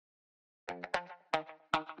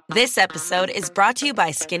This episode is brought to you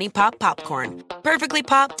by Skinny Pop Popcorn. Perfectly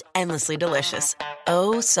popped, endlessly delicious.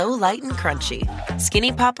 Oh, so light and crunchy.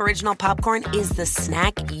 Skinny Pop Original Popcorn is the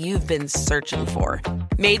snack you've been searching for.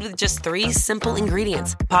 Made with just 3 simple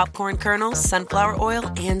ingredients: popcorn kernels, sunflower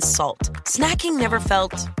oil, and salt. Snacking never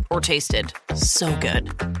felt or tasted so good.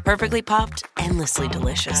 Perfectly popped, endlessly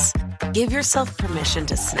delicious. Give yourself permission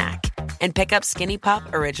to snack and pick up Skinny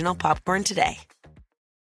Pop Original Popcorn today.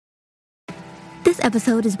 This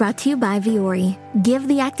episode is brought to you by Viore. Give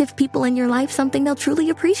the active people in your life something they'll truly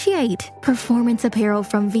appreciate. Performance apparel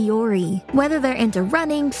from Viore. Whether they're into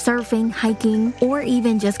running, surfing, hiking, or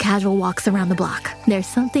even just casual walks around the block, there's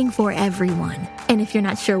something for everyone. And if you're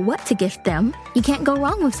not sure what to gift them, you can't go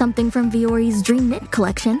wrong with something from Viore's Dream Knit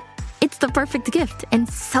collection. It's the perfect gift and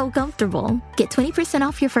so comfortable. Get 20%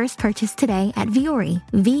 off your first purchase today at Viore,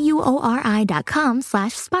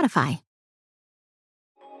 VUORI.com/Spotify.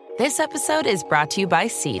 This episode is brought to you by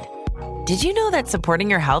Seed. Did you know that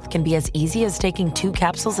supporting your health can be as easy as taking 2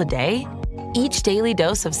 capsules a day? Each daily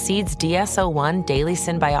dose of Seed's DS-01 Daily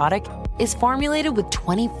Synbiotic is formulated with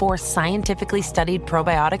 24 scientifically studied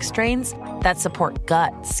probiotic strains that support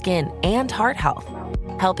gut, skin, and heart health,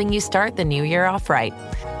 helping you start the new year off right.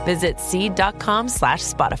 Visit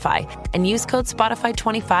seed.com/Spotify and use code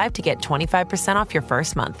Spotify25 to get 25% off your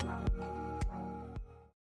first month.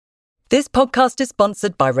 This podcast is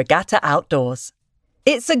sponsored by Regatta Outdoors.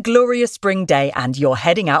 It's a glorious spring day and you're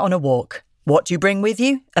heading out on a walk. What do you bring with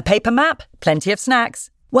you? A paper map? Plenty of snacks?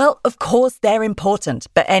 Well, of course they're important,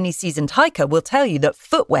 but any seasoned hiker will tell you that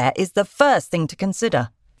footwear is the first thing to consider.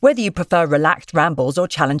 Whether you prefer relaxed rambles or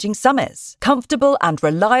challenging summits, comfortable and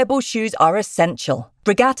reliable shoes are essential.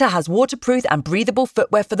 Regatta has waterproof and breathable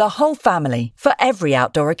footwear for the whole family, for every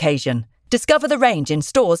outdoor occasion. Discover the range in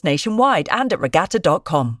stores nationwide and at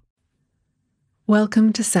regatta.com.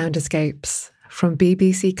 Welcome to Sound Escapes from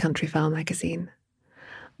BBC Countryfile magazine.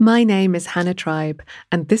 My name is Hannah Tribe,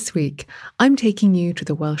 and this week I'm taking you to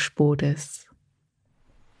the Welsh borders.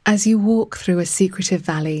 As you walk through a secretive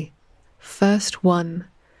valley, first one,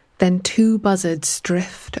 then 2 buzzards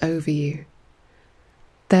drift over you,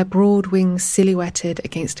 their broad wings silhouetted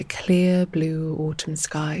against a clear blue autumn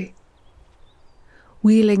sky.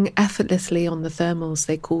 Wheeling effortlessly on the thermals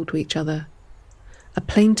they call to each other, a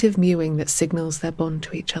plaintive mewing that signals their bond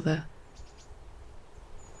to each other.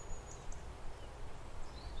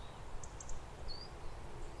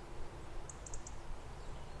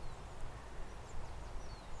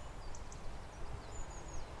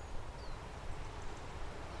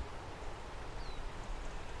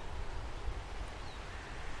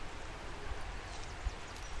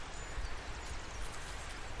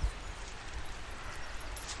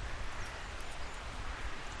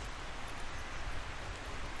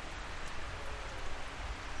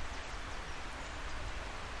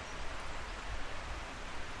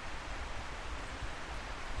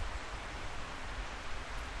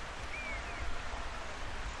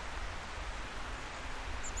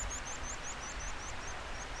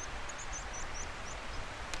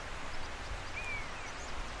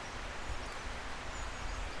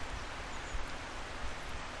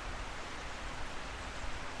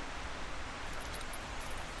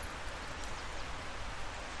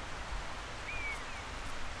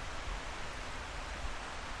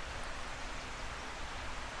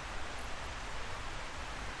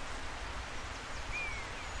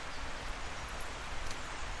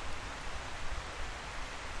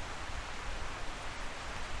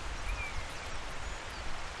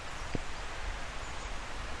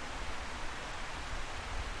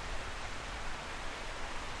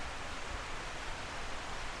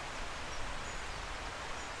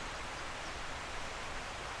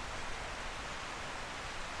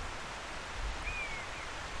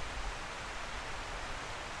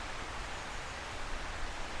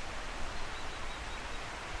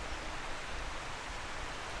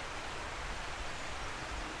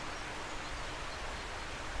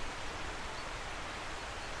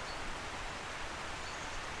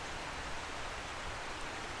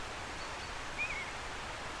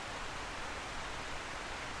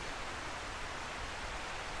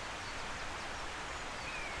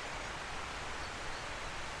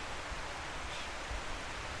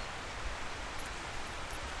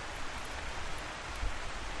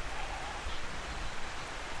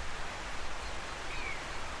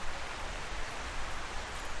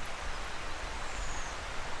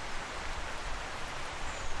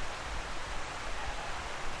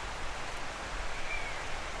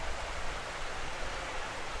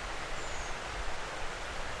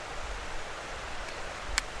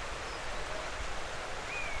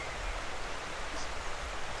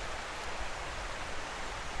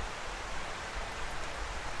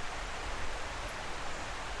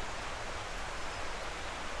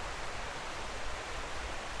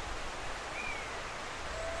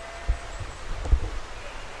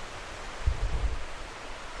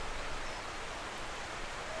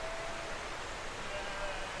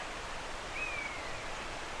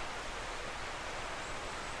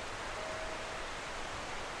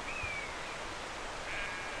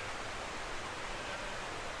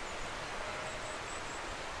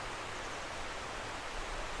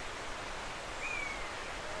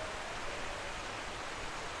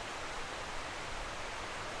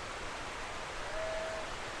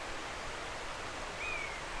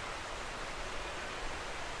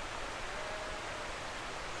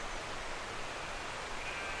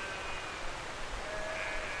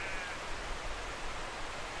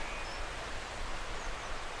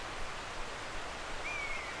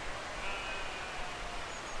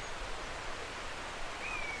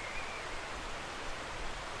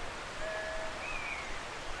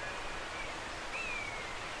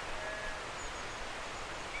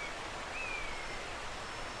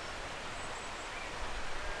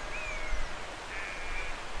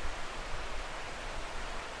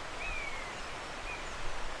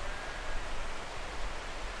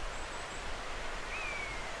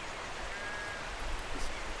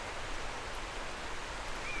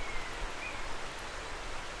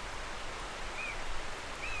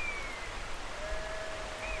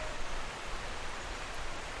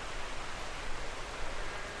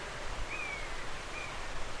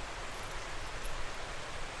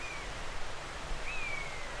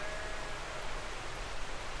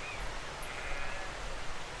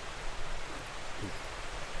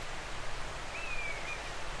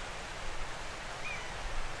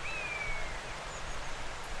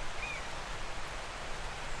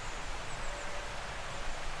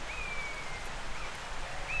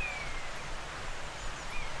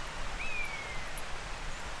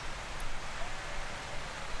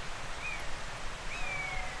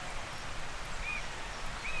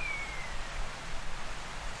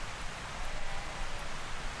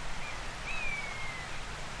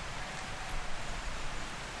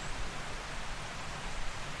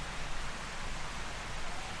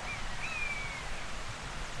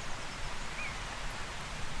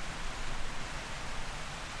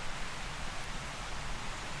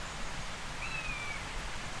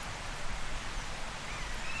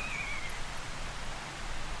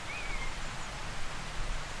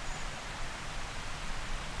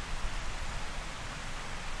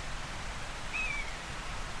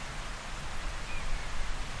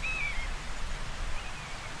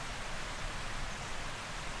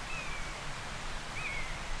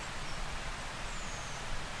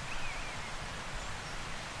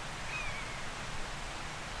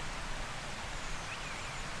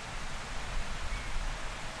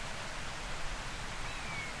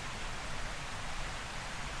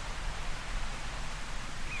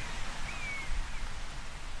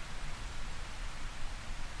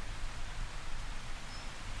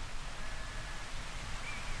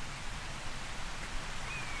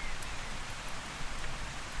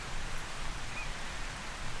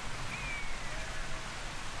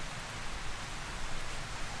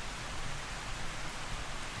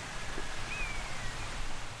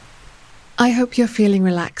 I hope you're feeling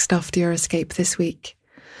relaxed after your escape this week.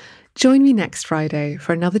 Join me next Friday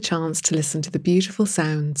for another chance to listen to the beautiful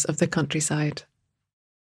sounds of the countryside.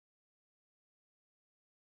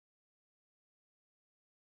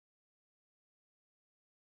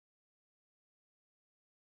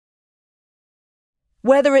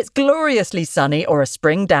 Whether it's gloriously sunny or a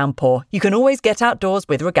spring downpour, you can always get outdoors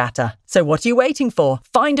with Regatta. So what are you waiting for?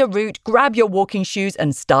 Find a route, grab your walking shoes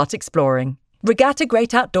and start exploring. Regatta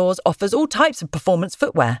Great Outdoors offers all types of performance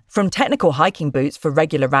footwear, from technical hiking boots for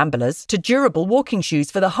regular ramblers to durable walking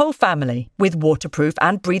shoes for the whole family. With waterproof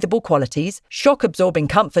and breathable qualities, shock-absorbing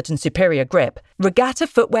comfort and superior grip, Regatta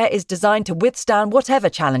footwear is designed to withstand whatever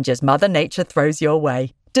challenges Mother Nature throws your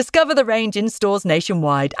way. Discover the range in stores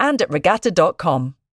nationwide and at regatta.com.